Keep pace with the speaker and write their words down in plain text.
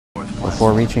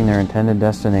before reaching their intended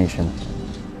destination.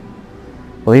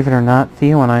 Believe it or not,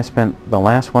 Theo and I spent the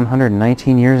last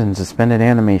 119 years in suspended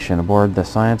animation aboard the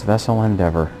science vessel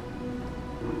Endeavour.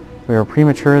 We were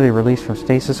prematurely released from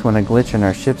stasis when a glitch in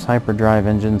our ship's hyperdrive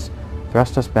engines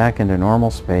thrust us back into normal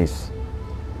space.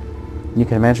 You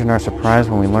can imagine our surprise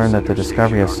when we learned that the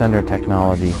discovery of Sunder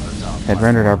technology had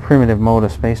rendered our primitive mode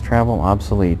of space travel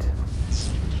obsolete.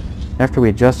 After we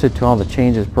adjusted to all the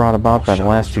changes brought about by the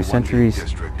last 2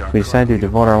 centuries, we decided to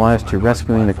devote our lives to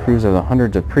rescuing the crews of the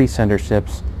hundreds of pre-Sunder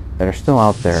ships that are still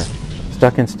out there,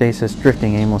 stuck in stasis,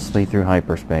 drifting aimlessly through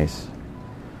hyperspace.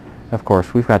 Of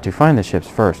course, we've got to find the ships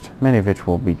first, many of which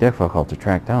will be difficult to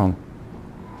track down.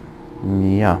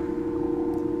 Yeah.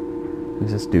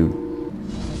 Who's this dude?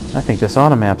 I think this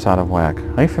automap's out of whack.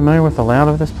 Are you familiar with the layout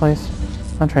of this place?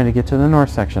 I'm trying to get to the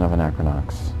north section of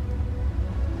Anachronox.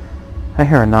 I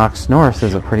hear Nox North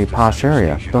is a pretty posh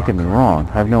area. Don't get me wrong,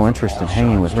 I have no interest in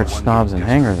hanging with rich snobs and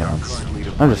hangers-on.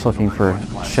 I'm just looking for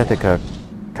Shetika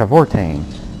Kavortane.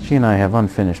 She and I have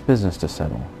unfinished business to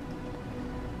settle.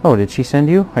 Oh, did she send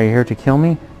you? Are you here to kill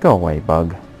me? Go away,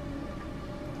 bug.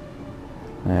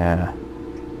 Let's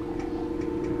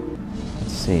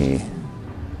see.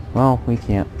 Well, we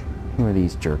can't. Who are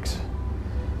these jerks?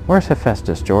 Where's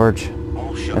Hephaestus, George?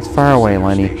 It's far away,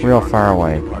 Lenny. Real far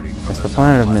away. It's the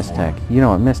planet of Mistech. You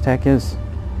know what Mistech is?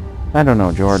 I don't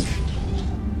know, George.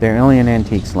 They're alien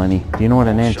antiques, Lenny. Do you know what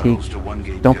an antique?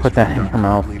 Don't put that in your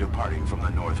mouth. Do you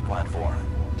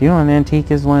know what an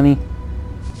antique is, Lenny?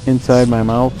 Inside my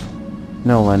mouth?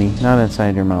 No, Lenny, not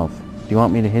inside your mouth. Do you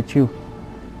want me to hit you?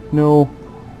 No.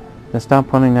 Then stop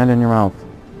putting that in your mouth.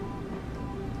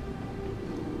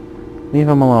 Leave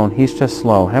him alone. He's just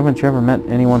slow. Haven't you ever met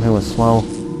anyone who was slow?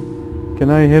 Can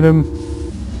I hit him?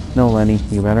 No, Lenny,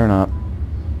 you better not.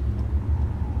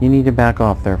 You need to back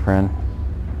off there, friend.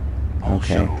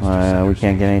 Okay, we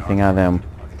can't get anything out of them.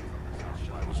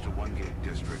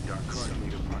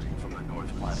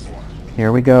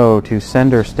 Here we go to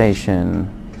Sunder Station.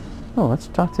 Oh, let's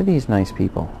talk to these nice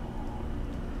people.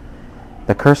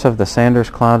 The curse of the Sanders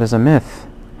Cloud is a myth.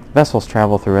 Vessels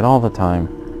travel through it all the time.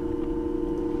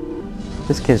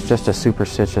 This kid's just a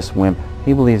superstitious wimp.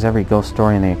 He believes every ghost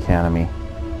story in the Academy.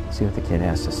 Let's see what the kid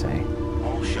has to say.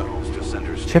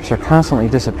 Ships are constantly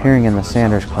disappearing in the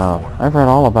Sanders Cloud. I've read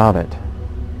all about it.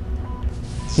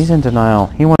 He's in denial.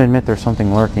 He won't admit there's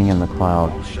something lurking in the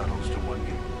cloud.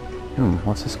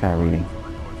 What's this guy reading?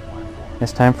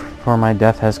 It's time for my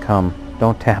death has come.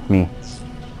 Don't tap me.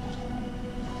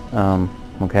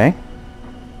 Okay.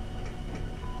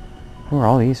 Who are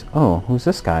all these? Oh, who's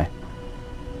this guy?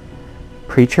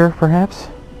 Preacher, perhaps?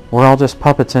 We're all just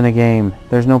puppets in a game.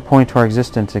 There's no point to our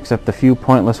existence except the few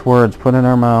pointless words put in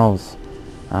our mouths.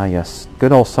 Ah, yes.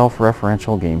 Good old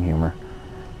self-referential game humor.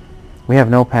 We have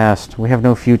no past. We have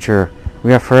no future.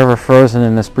 We are forever frozen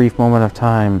in this brief moment of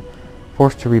time,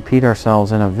 forced to repeat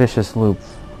ourselves in a vicious loop.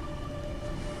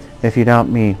 If you doubt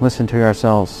me, listen to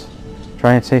yourselves.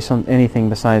 Try and say anything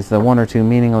besides the 1 or 2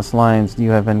 meaningless lines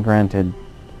you have been granted.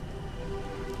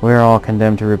 We are all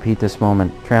condemned to repeat this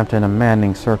moment, trapped in a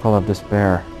maddening circle of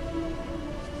despair.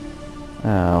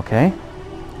 Okay.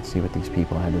 Let's see what these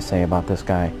people had to say about this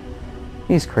guy.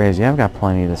 He's crazy. I've got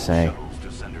plenty to say.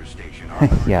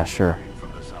 Yeah, sure.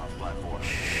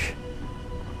 Shh.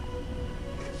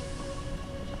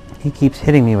 He keeps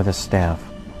hitting me with his staff.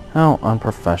 How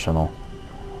unprofessional.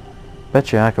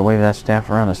 Bet you I could wave that staff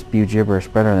around and spew gibberish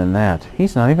better than that.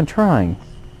 He's not even trying.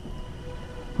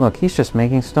 Look, he's just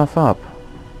making stuff up.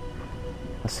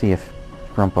 Let's see if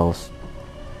Grumpos...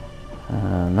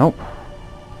 nope.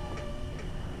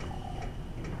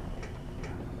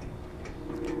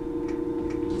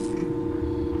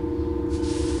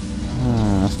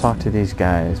 Let's talk to these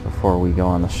guys before we go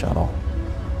on the shuttle.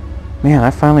 Man,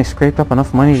 I finally scraped up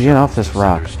enough money to get off this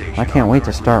rock. I can't wait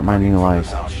to start my new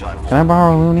life. Can I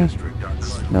borrow a loony?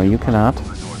 No, you cannot.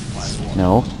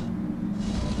 No.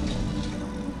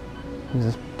 Who's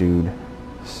this dude?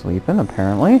 Sleeping,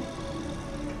 apparently.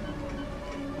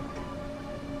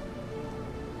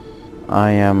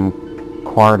 I am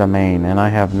Quardamain, and I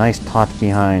have nice taut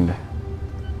behind.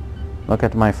 Look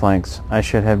at my flanks. I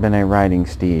should have been a riding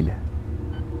steed.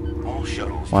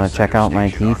 Want to check out my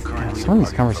teeth? God, some of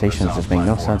these conversations just make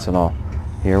no sense at all.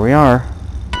 Here we are.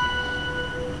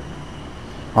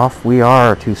 Off we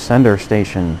are to Sunder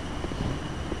Station.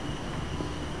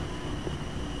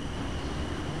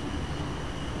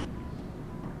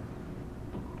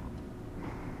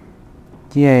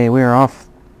 Yay, we are off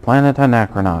planet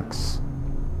Anachronox.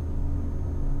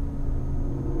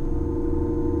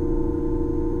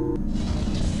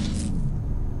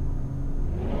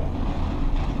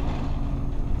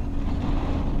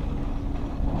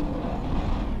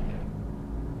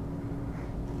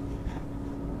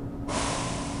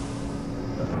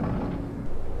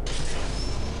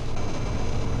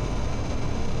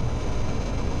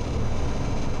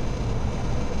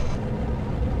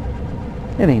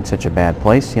 It ain't such a bad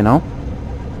place, you know.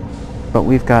 But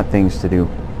we've got things to do.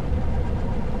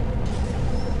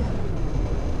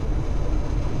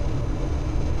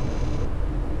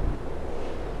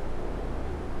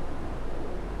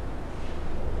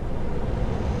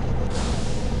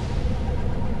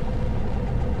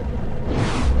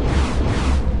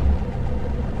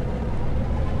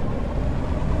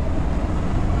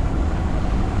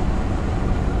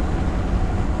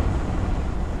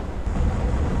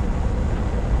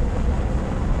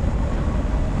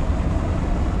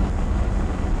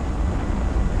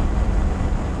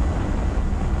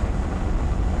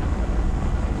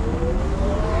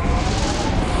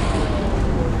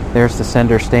 There's the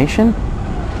Sunder station.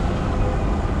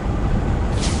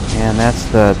 And that's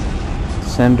the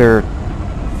Sunder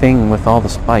thing with all the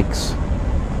spikes.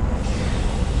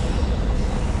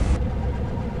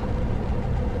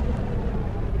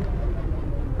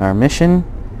 Our mission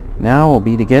now will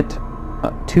be to get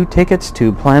 2 tickets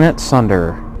to planet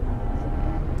Sunder.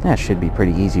 That should be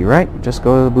pretty easy, right? Just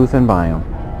go to the booth and buy them.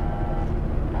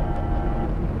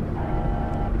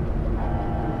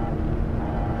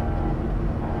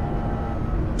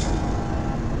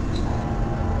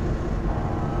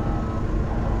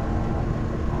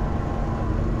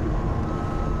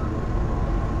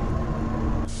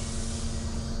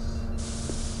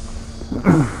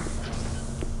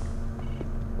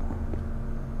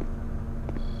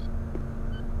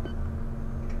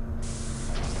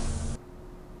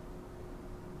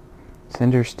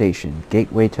 Sunder Station,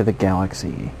 gateway to the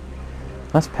galaxy.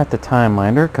 Let's pet the time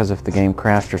miner, because if the game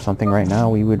crashed or something right now,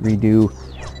 we would redo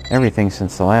everything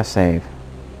since the last save.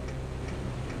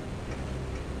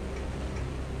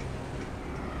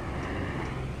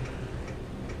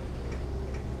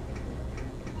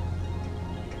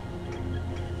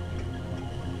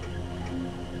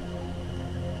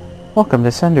 Welcome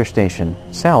to Sunder Station.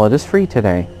 Salad is free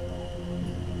today.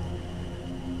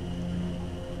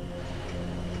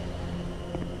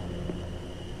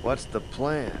 What's the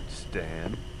plan,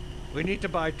 Stan? We need to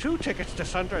buy 2 tickets to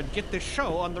Sunder and get this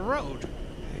show on the road.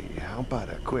 Hey, how about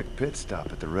a quick pit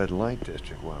stop at the red light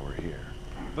district while we're here?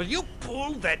 Will you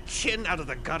pull that chin out of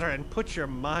the gutter and put your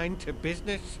mind to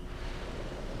business?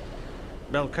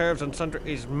 Bell Curves and Sunder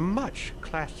is much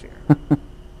classier.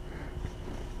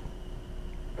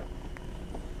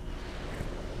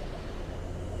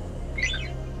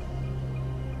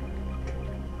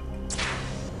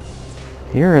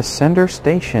 Here is Sunder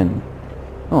Station.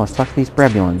 Oh, let's talk to these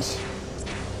Brebulans.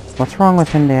 What's wrong with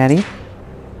him, Daddy?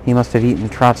 He must have eaten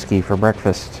Trotsky for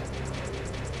breakfast.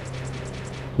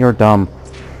 You're dumb.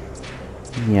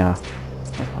 Yeah.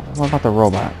 What about the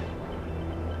robot?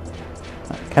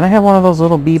 Can I have one of those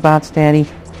little bee-bots, Daddy?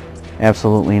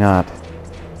 Absolutely not.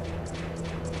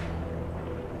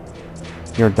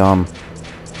 You're dumb.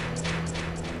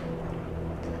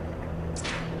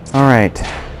 Alright.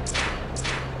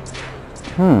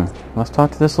 Let's talk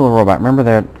to this little robot. Remember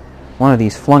that one of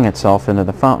these flung itself into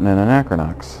the fountain in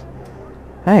Anachronox.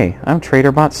 Hey, I'm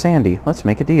Trader Bot Sandy. Let's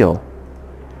make a deal.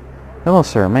 Hello,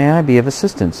 sir. May I be of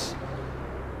assistance?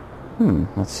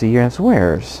 Let's see your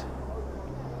wares.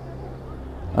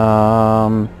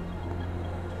 I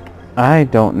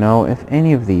don't know if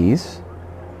any of these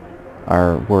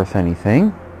are worth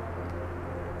anything.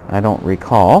 I don't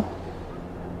recall.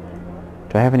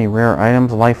 Do I have any rare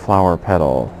items? Life flower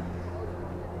petal.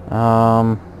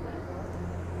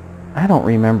 I don't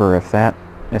remember if that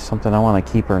is something I want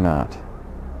to keep or not.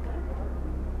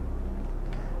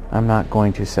 I'm not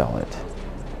going to sell it.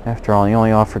 After all, he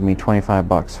only offered me 25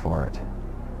 bucks for it.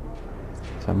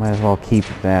 So I might as well keep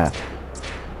that.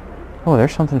 Oh,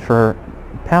 there's something for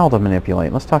Pal to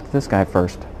manipulate. Let's talk to this guy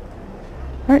first.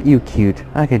 Aren't you cute?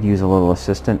 I could use a little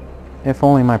assistant. If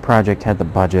only my project had the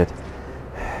budget.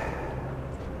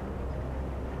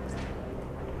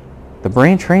 The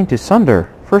brain train to Sunder.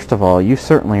 First of all, you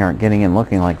certainly aren't getting in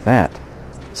looking like that.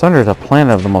 Sunder is a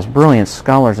planet of the most brilliant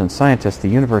scholars and scientists the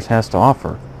universe has to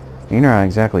offer. You're not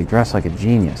exactly dressed like a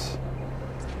genius.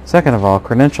 Second of all,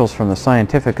 credentials from the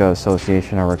Scientifica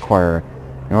Association are required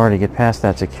in order to get past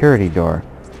that security door.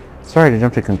 Sorry to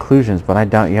jump to conclusions, but I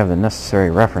doubt you have the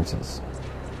necessary references.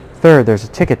 Third, there's a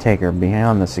ticket taker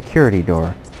beyond the security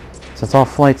door. Since all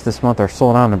flights this month are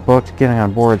sold out and booked, getting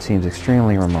on board seems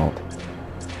extremely remote.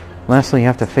 Lastly, you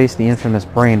have to face the infamous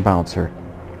brain bouncer.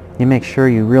 He makes sure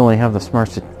you really have the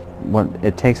smarts to what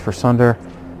it takes for Sunder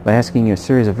by asking you a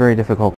series of very difficult